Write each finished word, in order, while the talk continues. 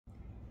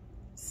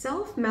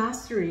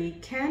Self-mastery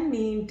can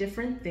mean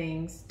different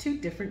things to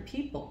different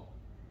people.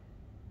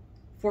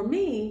 For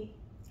me,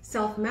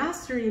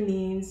 self-mastery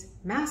means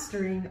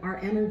mastering our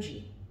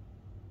energy.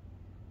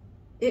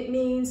 It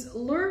means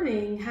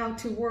learning how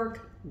to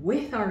work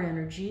with our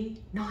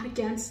energy, not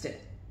against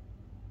it.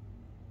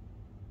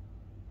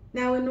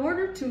 Now, in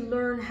order to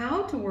learn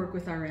how to work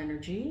with our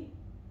energy,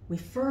 we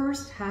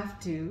first have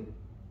to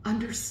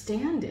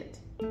understand it.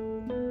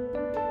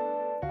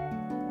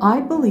 I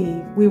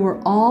believe we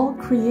were all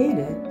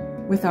created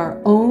with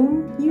our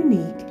own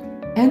unique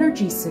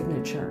energy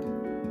signature,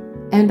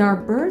 and our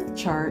birth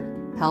chart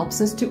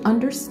helps us to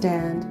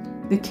understand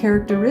the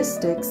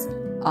characteristics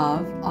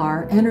of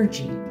our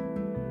energy.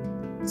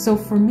 So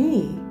for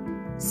me,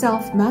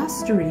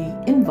 self-mastery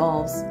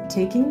involves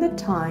taking the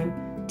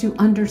time to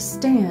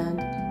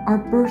understand our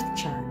birth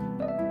chart.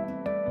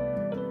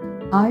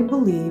 I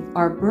believe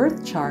our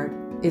birth chart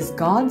is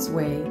God's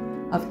way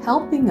of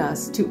helping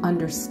us to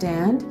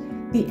understand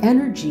the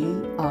energy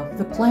of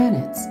the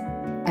planets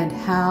and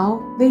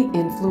how they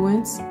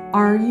influence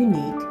our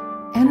unique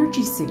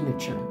energy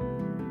signature.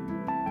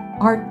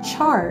 Our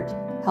chart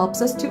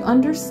helps us to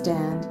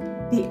understand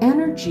the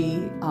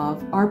energy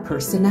of our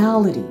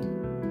personality.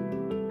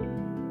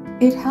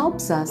 It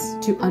helps us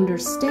to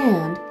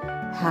understand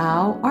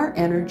how our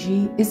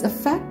energy is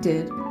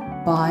affected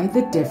by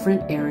the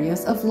different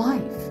areas of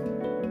life.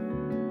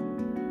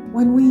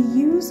 When we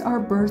use our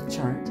birth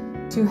chart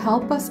to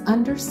help us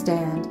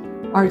understand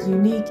our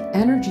unique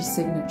energy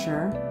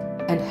signature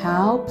and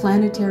how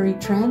planetary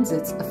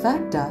transits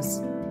affect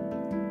us,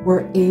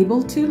 we're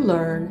able to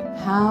learn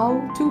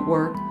how to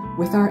work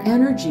with our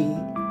energy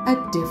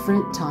at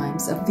different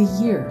times of the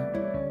year.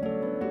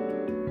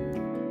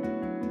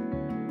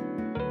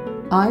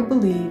 I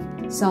believe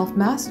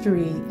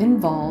self-mastery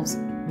involves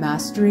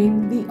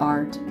mastering the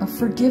art of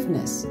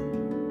forgiveness.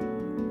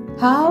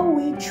 How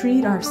we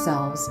treat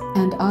ourselves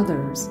and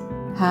others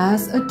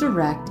has a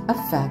direct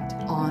effect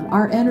on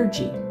our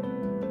energy.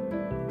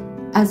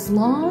 As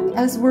long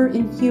as we're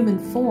in human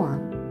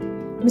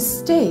form,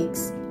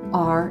 mistakes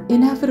are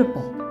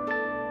inevitable.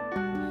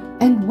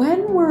 And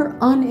when we're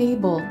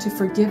unable to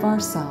forgive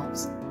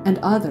ourselves and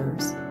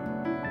others,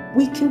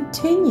 we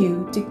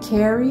continue to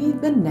carry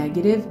the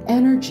negative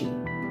energy.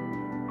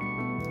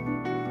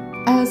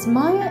 As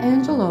Maya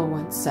Angelou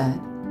once said,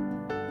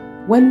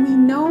 "When we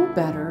know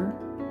better,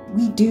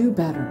 we do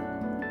better."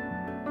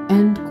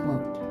 End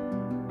quote.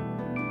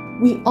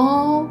 We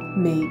all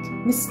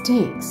make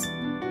mistakes,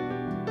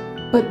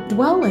 but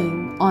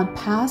dwelling on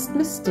past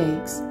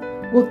mistakes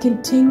will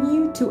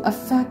continue to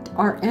affect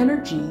our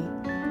energy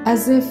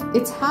as if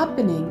it's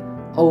happening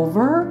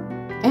over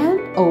and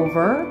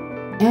over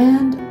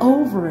and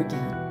over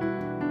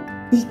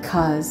again,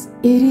 because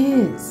it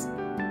is.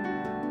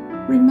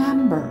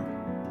 Remember,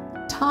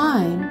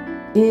 time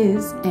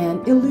is an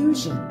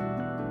illusion,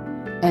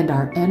 and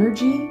our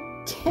energy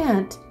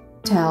can't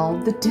tell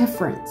the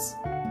difference.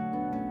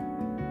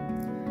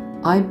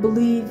 I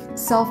believe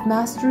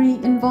self-mastery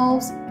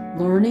involves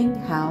learning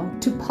how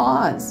to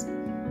pause.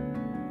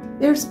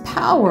 There's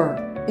power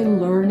in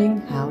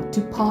learning how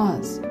to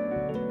pause.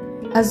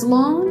 As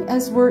long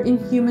as we're in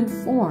human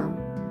form,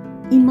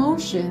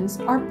 emotions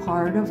are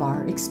part of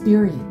our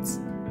experience.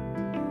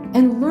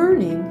 And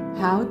learning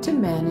how to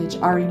manage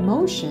our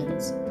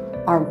emotions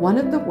are one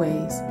of the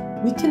ways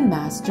we can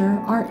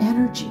master our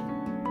energy.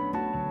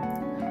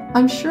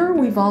 I'm sure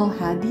we've all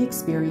had the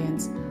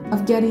experience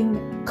of getting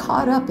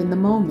caught up in the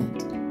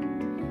moment,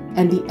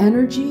 and the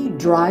energy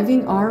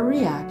driving our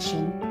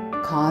reaction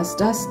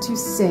caused us to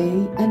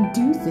say and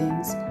do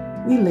things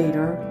we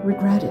later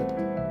regretted.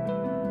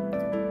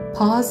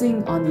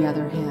 Pausing, on the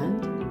other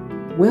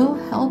hand, will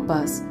help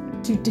us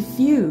to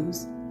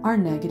diffuse our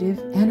negative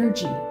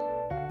energy.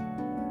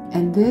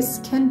 And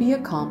this can be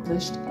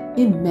accomplished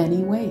in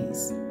many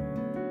ways.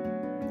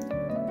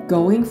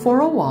 Going for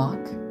a walk,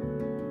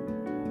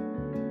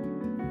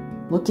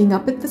 looking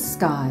up at the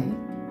sky,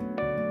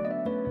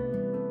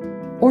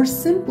 or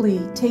simply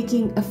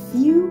taking a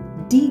few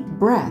deep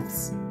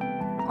breaths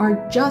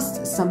are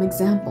just some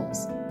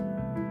examples.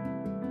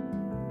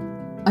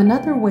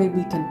 Another way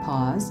we can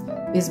pause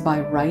is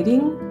by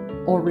writing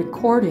or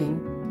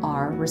recording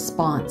our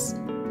response.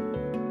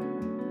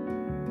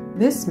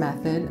 This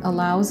method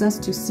allows us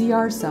to see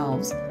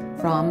ourselves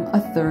from a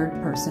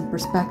third-person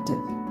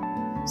perspective,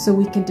 so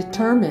we can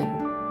determine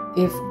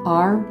if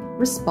our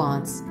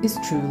response is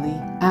truly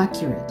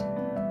accurate.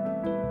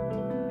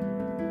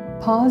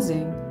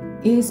 Pausing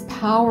is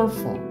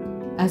powerful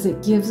as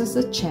it gives us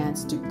a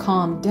chance to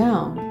calm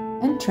down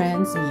and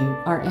transmute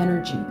our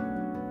energy.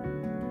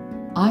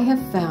 I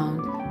have found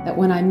that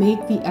when I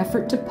make the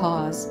effort to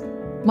pause,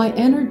 my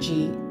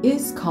energy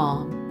is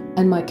calm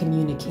and my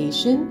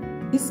communication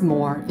is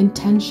more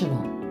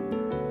intentional.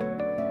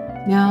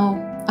 Now,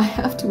 I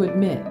have to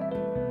admit,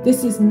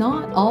 this is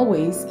not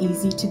always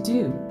easy to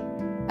do,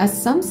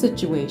 as some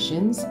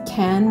situations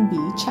can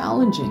be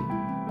challenging.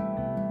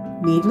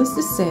 Needless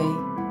to say,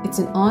 it's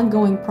an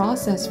ongoing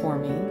process for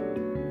me,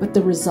 but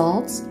the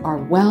results are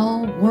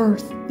well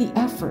worth the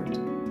effort.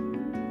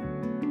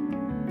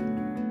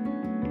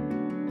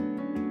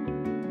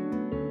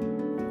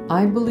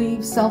 I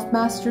believe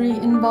self-mastery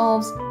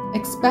involves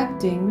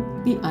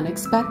expecting the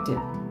unexpected.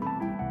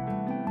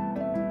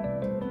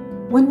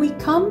 When we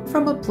come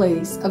from a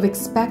place of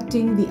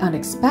expecting the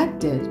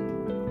unexpected,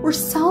 we're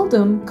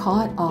seldom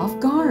caught off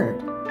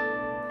guard.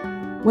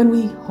 When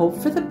we hope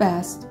for the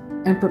best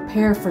and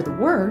prepare for the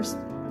worst,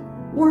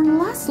 we're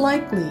less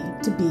likely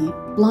to be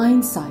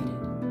blindsided.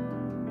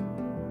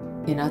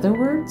 In other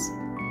words,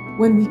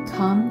 when we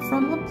come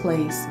from a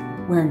place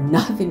where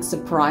nothing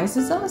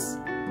surprises us,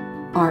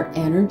 our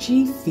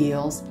energy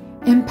feels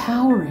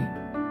empowering.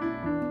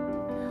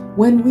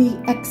 When we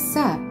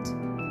accept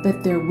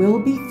that there will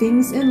be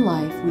things in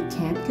life we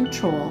can't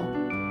control,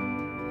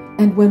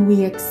 and when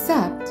we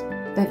accept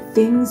that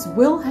things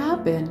will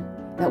happen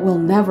that we'll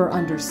never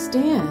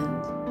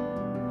understand,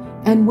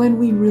 and when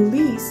we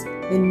release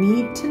the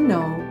need to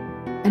know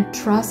and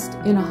trust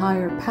in a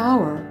higher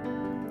power,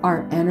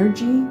 our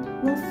energy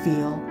will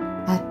feel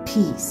at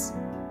peace.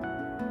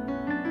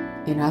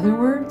 In other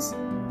words,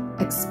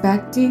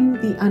 expecting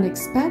the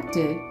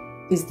unexpected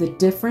is the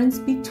difference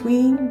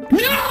between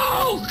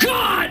No,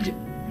 God!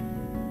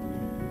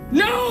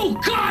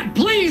 No, God,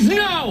 please,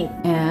 no!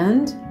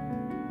 And,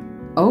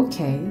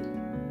 okay,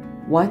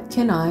 what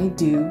can I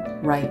do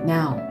right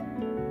now?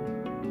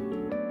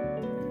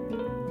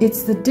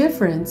 It's the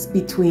difference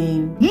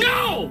between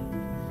No!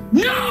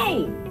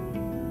 No!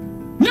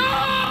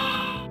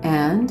 No!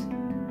 and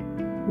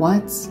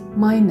what's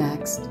my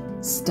next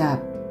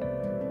step?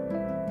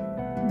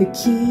 The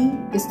key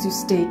is to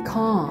stay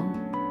calm,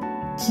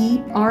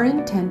 keep our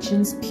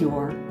intentions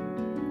pure,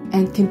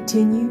 and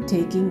continue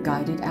taking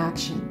guided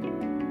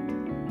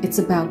action. It's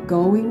about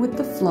going with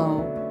the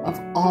flow of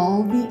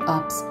all the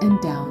ups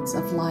and downs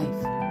of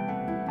life.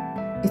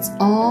 It's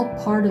all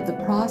part of the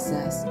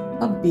process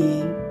of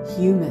being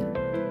human.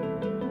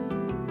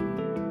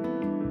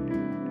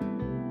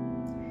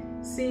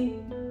 See,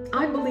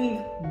 I believe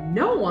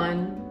no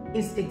one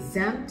is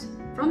exempt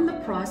from the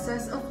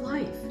process of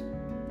life,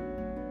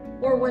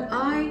 or what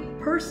I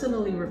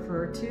personally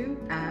refer to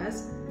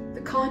as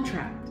the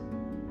contract.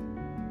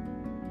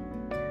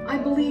 I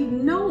believe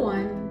no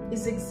one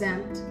is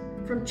exempt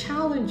from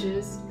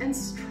challenges and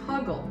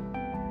struggle.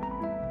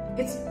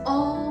 It's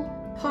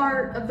all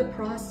part of the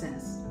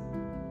process.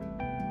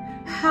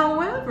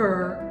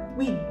 However,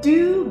 we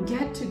do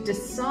get to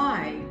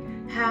decide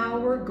how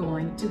we're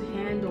going to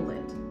handle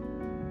it.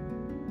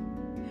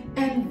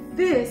 And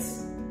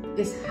this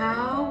is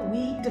how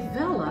we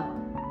develop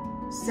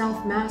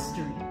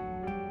self-mastery.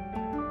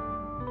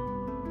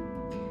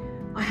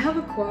 I have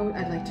a quote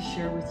I'd like to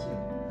share with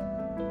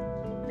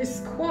you.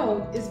 This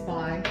quote is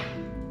by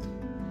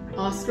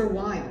Oscar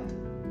Wilde.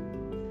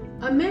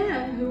 A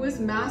man who is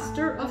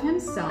master of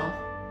himself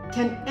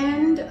can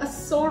end a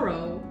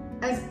sorrow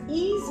as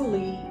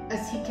easily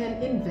as he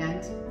can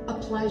invent a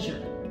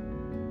pleasure.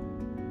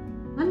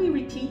 Let me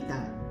repeat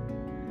that.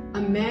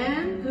 A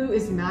man who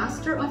is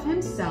master of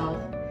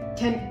himself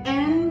can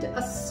end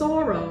a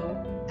sorrow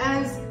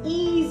as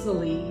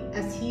easily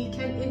as he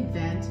can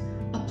invent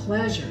a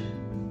pleasure.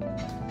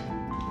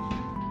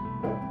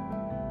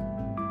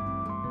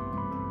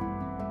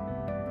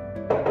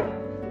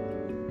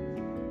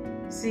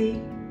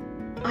 See,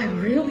 I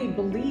really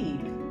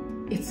believe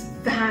it's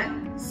that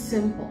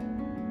simple.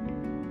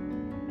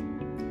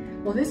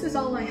 Well, this is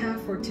all I have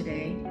for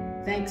today.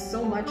 Thanks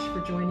so much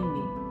for joining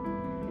me.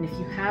 And if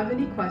you have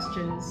any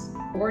questions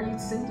or you'd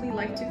simply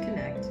like to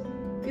connect,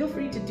 feel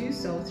free to do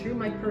so through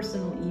my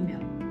personal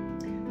email.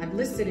 I've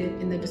listed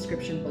it in the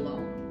description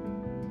below.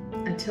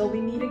 Until we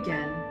meet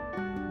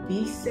again,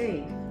 be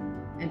safe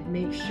and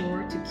make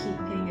sure to keep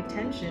paying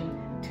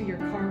attention to your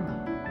karma.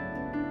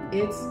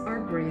 It's our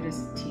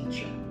greatest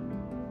teacher.